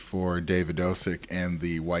envy for David Dosick and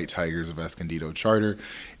the White Tigers of Escondido Charter.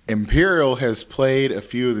 Imperial has played a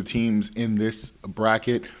few of the teams in this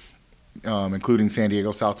bracket, including San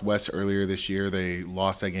Diego Southwest earlier this year. They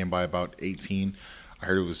lost that game by about 18. I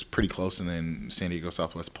heard it was pretty close, and then San Diego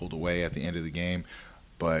Southwest pulled away at the end of the game.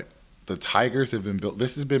 But the Tigers have been built.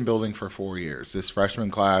 This has been building for 4 years. This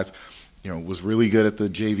freshman class, was really good at the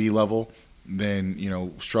JV level.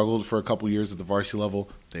 Then, struggled for a couple years at the varsity level.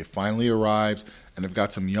 They finally arrived, and they've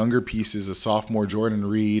got some younger pieces, a sophomore, Jordan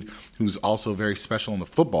Reed, who's also very special on the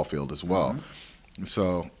football field as well. Mm-hmm.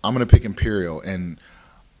 So I'm going to pick Imperial, and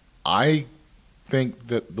I think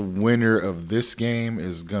that the winner of this game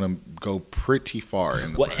is going to go pretty far.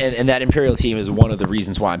 And that Imperial team is one of the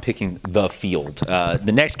reasons why I'm picking the field.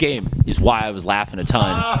 The next game is why I was laughing a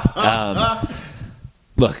ton.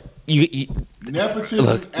 Look. Nepotism.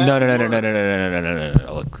 Look, no.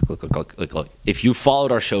 Look. If you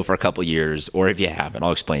followed our show for a couple of years, or if you haven't,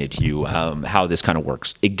 I'll explain it to you how this kind of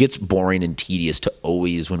works. It gets boring and tedious to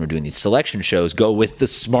always, when we're doing these selection shows, go with the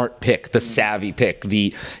smart pick, the savvy pick,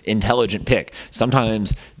 the intelligent pick.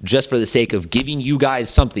 Sometimes, just for the sake of giving you guys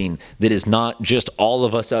something that is not just all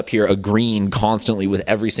of us up here agreeing constantly with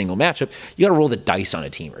every single matchup, you got to roll the dice on a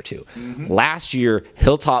team or two. Mm-hmm. Last year,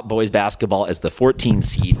 Hilltop boys basketball as the 14th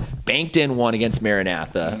seed banked in one against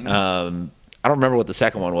Maranatha. Mm-hmm. I don't remember what the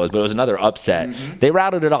second one was, but it was another upset. Mm-hmm. They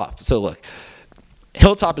routed it off. So look,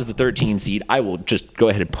 Hilltop is the 13 seed. I will just go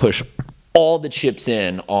ahead and push all the chips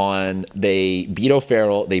in on they beat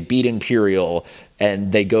O'Farrell, they beat Imperial,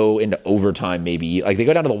 and they go into overtime maybe. Like they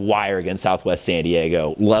go down to the wire against Southwest San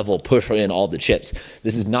Diego, level, push in all the chips.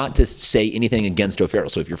 This is not to say anything against O'Farrell.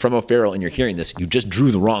 So if you're from O'Farrell and you're hearing this, you just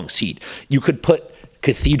drew the wrong seed. You could put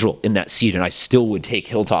Cathedral in that seed, and I still would take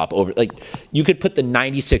Hilltop over. Like you could put the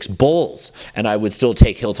 96 Bulls, and I would still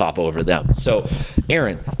take Hilltop over them. So,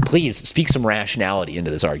 Aaron, please speak some rationality into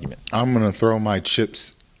this argument. I'm gonna throw my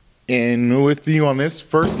chips in with you on this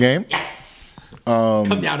first game. Yes.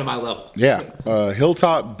 Come down to my level. Yeah,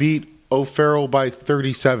 Hilltop beat O'Farrell by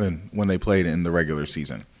 37 when they played in the regular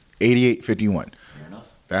season, 88-51.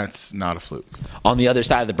 That's not a fluke. On the other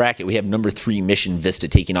side of the bracket, we have number 3 Mission Vista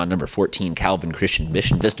taking on number 14 Calvin Christian.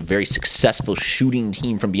 Mission Vista, very successful shooting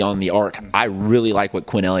team from beyond the arc. I really like what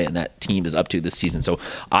Quinn Elliott and that team is up to this season, so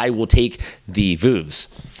I will take the Vouvs.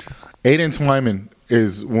 Aiden Twyman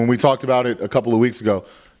is, when we talked about it a couple of weeks ago,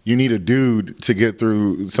 you need a dude to get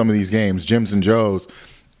through some of these games, Jims and Joes.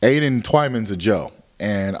 Aiden Twyman's a Joe,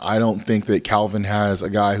 and I don't think that Calvin has a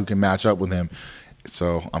guy who can match up with him.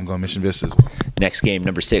 So I'm going Mission Vista as well. Next game,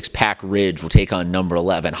 number 6, Pack Ridge will take on number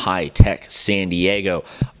 11, High Tech San Diego.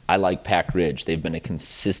 I like Pack Ridge. They've been a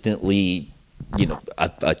consistently,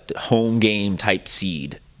 a home game type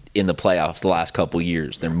seed in the playoffs the last couple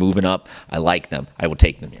years. They're moving up. I like them. I will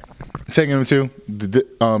take them here. Taking them too.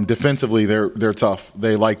 Defensively, they're tough.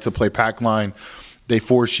 They like to play pack line. They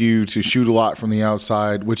force you to shoot a lot from the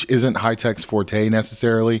outside, which isn't High Tech's forte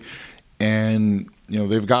necessarily. And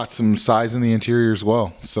they've got some size in the interior as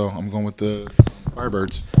well. So I'm going with the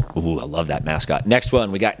Firebirds. Ooh, I love that mascot. Next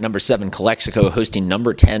one, we got number 7, Calexico hosting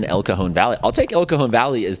number 10, El Cajon Valley. I'll take El Cajon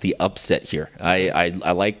Valley as the upset here. I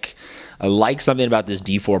like something about this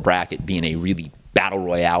D4 bracket being a really battle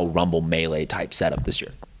royale, rumble melee type setup this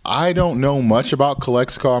year. I don't know much about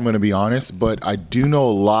Calexico, I'm going to be honest, but I do know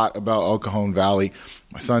a lot about El Cajon Valley.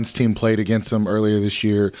 My son's team played against them earlier this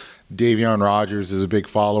year. Davion Rogers is a big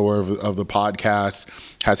follower of the podcast,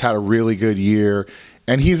 has had a really good year.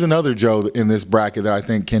 And he's another Joe in this bracket that I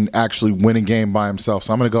think can actually win a game by himself.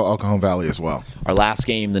 So I'm going to go El Cajon Valley as well. Our last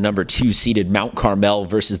game, the number 2 seeded Mount Carmel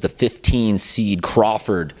versus the 15 seed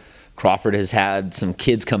Crawford. Crawford has had some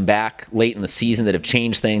kids come back late in the season that have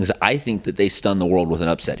changed things. I think that they stun the world with an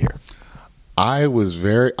upset here. I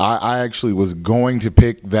actually was going to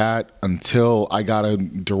pick that until I got a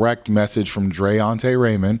direct message from Dreonte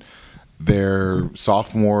Raymond, their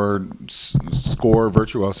sophomore scorer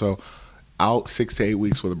virtuoso, out 6 to 8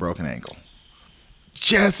 weeks with a broken ankle.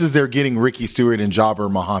 Just as they're getting Ricky Stewart and Jabbar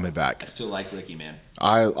Muhammad back. I still like Ricky, man.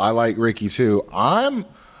 I like Ricky too. I'm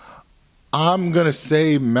gonna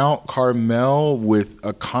say Mount Carmel with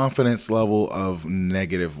a confidence level of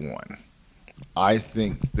 -1. I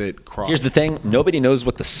think that Crawford. Here's the thing: nobody knows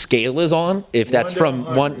what the scale is on. If that's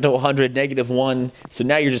from 1 to 100, -1. So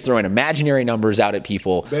now you're just throwing imaginary numbers out at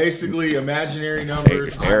people. Basically, imaginary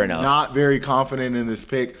numbers. Fair I'm enough. Not very confident in this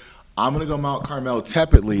pick. I'm gonna go Mount Carmel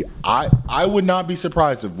tepidly. I would not be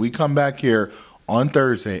surprised if we come back here on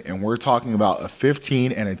Thursday and we're talking about a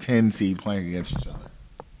 15 and a 10 seed playing against each other.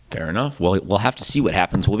 Fair enough. Well, we'll have to see what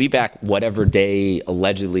happens. We'll be back whatever day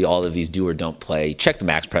allegedly all of these do or don't play. Check the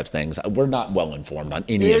Max Preps things. We're not well informed on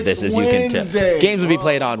any of this, as you can tell. Games will be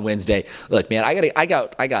played on Wednesday. Look, man, I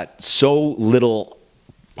got so little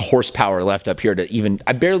horsepower left up here to even.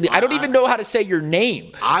 I don't even know how to say your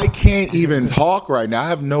name. I can't even talk right now. I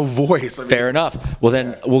have no voice. Fair enough. Well,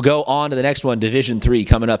 then we'll go on to the next one, Division 3,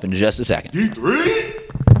 coming up in just a second. D3.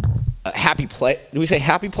 Do we say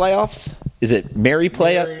happy playoffs? Is it merry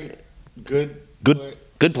playoff? Good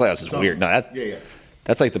playoffs is weird. No,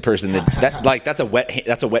 that's like the person that's a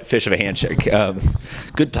wet fish of a handshake.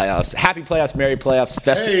 Good playoffs, happy playoffs, merry playoffs,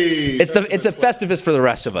 festive. Hey, it's a Festivus for the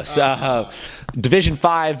rest of us. Division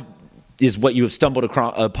 5 is what you have stumbled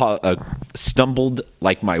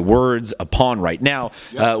like my words upon right now.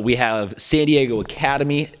 Yep. We have San Diego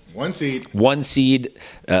Academy, 1 seed.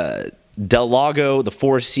 Del Lago, the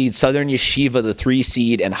 4 seed, Southern Yeshiva, the 3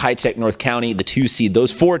 seed, and High Tech North County, the 2 seed.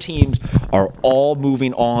 Those 4 teams are all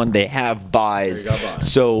moving on. They have buys.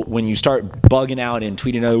 So when you start bugging out and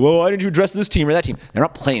tweeting out, well, why didn't you address this team or that team? They're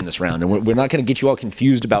not playing this round, and we're not going to get you all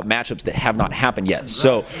confused about matchups that have not happened yet.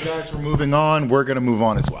 So you guys were moving on. We're going to move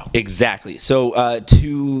on as well. Exactly. So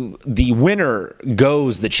to the winner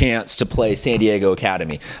goes the chance to play San Diego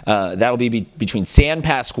Academy. That'll be between San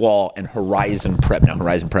Pasqual and Horizon Prep. Now,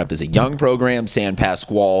 Horizon Prep is a young program. San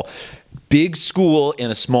Pasqual, big school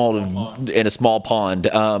in a small pond.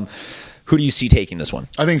 Who do you see taking this one?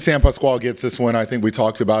 I think San Pasqual gets this one. I think we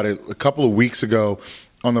talked about it a couple of weeks ago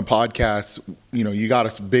on the podcast. You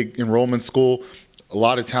got a big enrollment school. A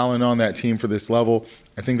lot of talent on that team for this level.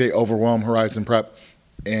 I think they overwhelm Horizon Prep.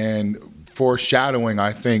 And foreshadowing,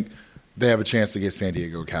 I think they have a chance to get San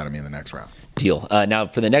Diego Academy in the next round. Deal. Now,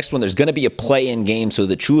 for the next one, there's going to be a play-in game. So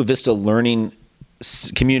the Chula Vista Learning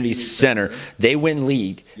Community Center, they win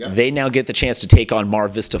league. Yep. They now get the chance to take on Mar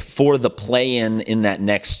Vista for the play-in that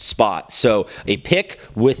next spot. So a pick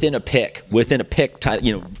within a pick,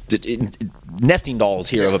 nesting dolls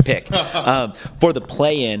here of a pick. For the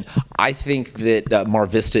play-in, I think that Mar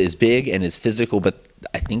Vista is big and is physical, but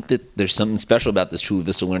I think that there's something special about this Chula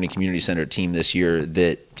Vista Learning Community Center team this year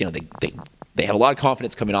that they have a lot of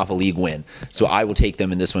confidence coming off a league win. So I will take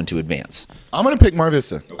them in this one to advance. I'm going to pick Mar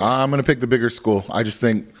Vista. Okay. I'm going to pick the bigger school. I just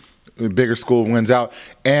think the bigger school wins out.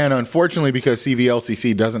 And unfortunately, because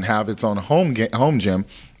CVLCC doesn't have its own home gym,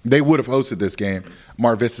 they would have hosted this game.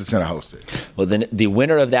 Mar Vista is going to host it. Well, then the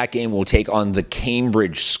winner of that game will take on the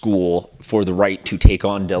Cambridge school for the right to take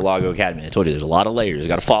on Del Lago Academy. I told you there's a lot of layers. You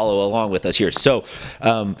got to follow along with us here. So,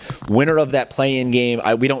 winner of that play-in game,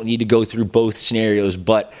 we don't need to go through both scenarios,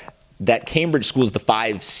 but that Cambridge school is the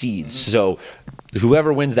 5 seeds. So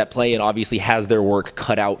whoever wins that play-in obviously has their work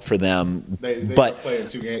cut out for them. They play in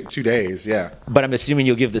 2 days, yeah. But I'm assuming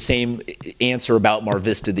you'll give the same answer about Mar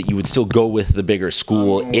Vista, that you would still go with the bigger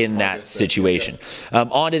school in that situation. Yeah.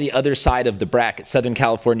 On to the other side of the bracket, Southern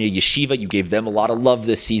California Yeshiva. You gave them a lot of love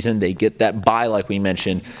this season. They get that bye, like we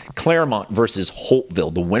mentioned. Claremont versus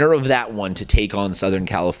Holtville, the winner of that one to take on Southern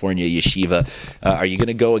California Yeshiva. Are you going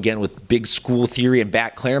to go again with big school theory and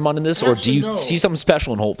back Claremont in this, or do you see something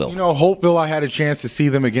special in Holtville? Holtville, I had a chance to see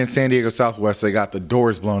them against San Diego Southwest. They got the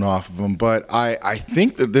doors blown off of them, but I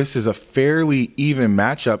think that this is a fairly even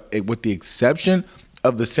matchup, with the exception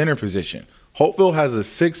of the center position. Holtville has a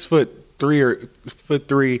 6'3"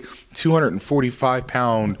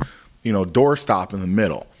 245-pound, doorstop in the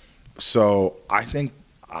middle. So I think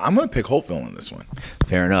I'm going to pick Holtville in this one.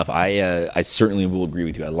 Fair enough. I certainly will agree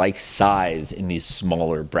with you. I like size in these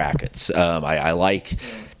smaller brackets. I like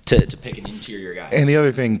to pick an interior guy. And the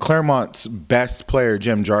other thing, Claremont's best player,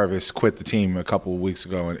 Jim Jarvis, quit the team a couple of weeks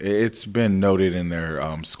ago, and it's been noted in their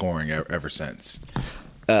scoring ever since.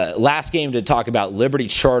 Last game to talk about, Liberty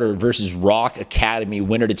Charter versus Rock Academy,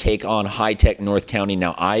 winner to take on High Tech North County.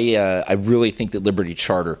 Now, I really think that Liberty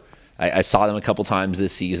Charter, I saw them a couple times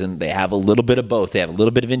this season. They have a little bit of both. They have a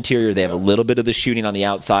little bit of interior. They have a little bit of the shooting on the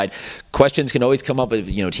outside. Questions can always come up if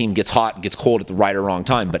team gets hot, gets cold at the right or wrong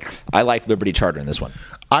time. But I like Liberty Charter in this one.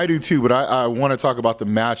 I do too, but I want to talk about the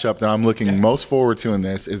matchup that I'm looking most forward to in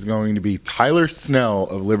this is going to be Tyler Snell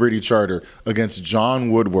of Liberty Charter against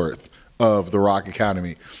John Woodworth of the Rock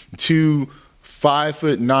Academy. 2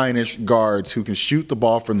 5'9" guards who can shoot the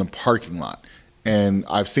ball from the parking lot. And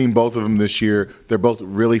I've seen both of them this year. They're both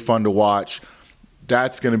really fun to watch.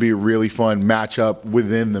 That's going to be a really fun matchup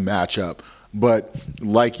within the matchup. But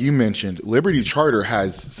like you mentioned, Liberty Charter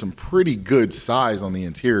has some pretty good size on the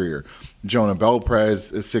interior. Jonah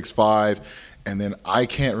Belprez is 6'5", and then I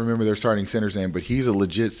can't remember their starting center's name, but he's a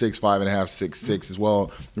legit 6'5.5", 6'6" as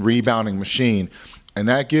well, rebounding machine. And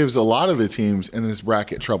that gives a lot of the teams in this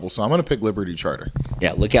bracket trouble. So I'm going to pick Liberty Charter.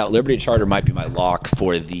 Yeah, look out. Liberty Charter might be my lock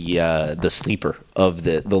for the sleeper of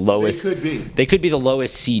the lowest. They could be. They could be the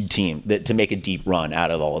lowest seed team to make a deep run out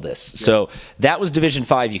of all of this. Yeah. So that was Division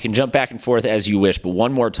 5. You can jump back and forth as you wish. But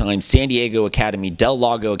one more time, San Diego Academy, Del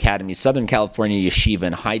Lago Academy, Southern California Yeshiva,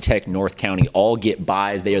 and High Tech North County all get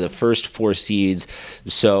byes. They are the first 4 seeds.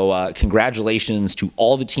 So congratulations to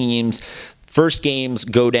all the teams. First games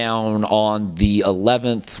go down on the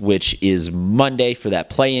 11th, which is Monday for that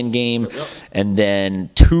play-in game, and then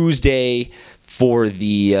Tuesday for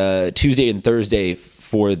the Tuesday and Wednesday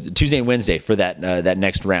for that that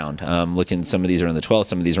next round. Looking, some of these are on the 12th,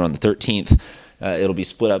 some of these are on the 13th. It'll be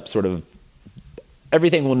split up sort of.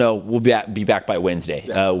 Everything we'll know, we'll be back by Wednesday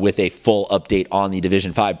with a full update on the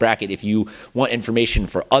Division 5 bracket. If you want information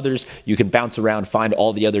for others, you can bounce around, find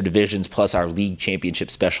all the other divisions, plus our League Championship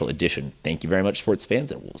Special Edition. Thank you very much, sports fans,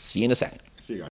 and we'll see you in a second. See you guys.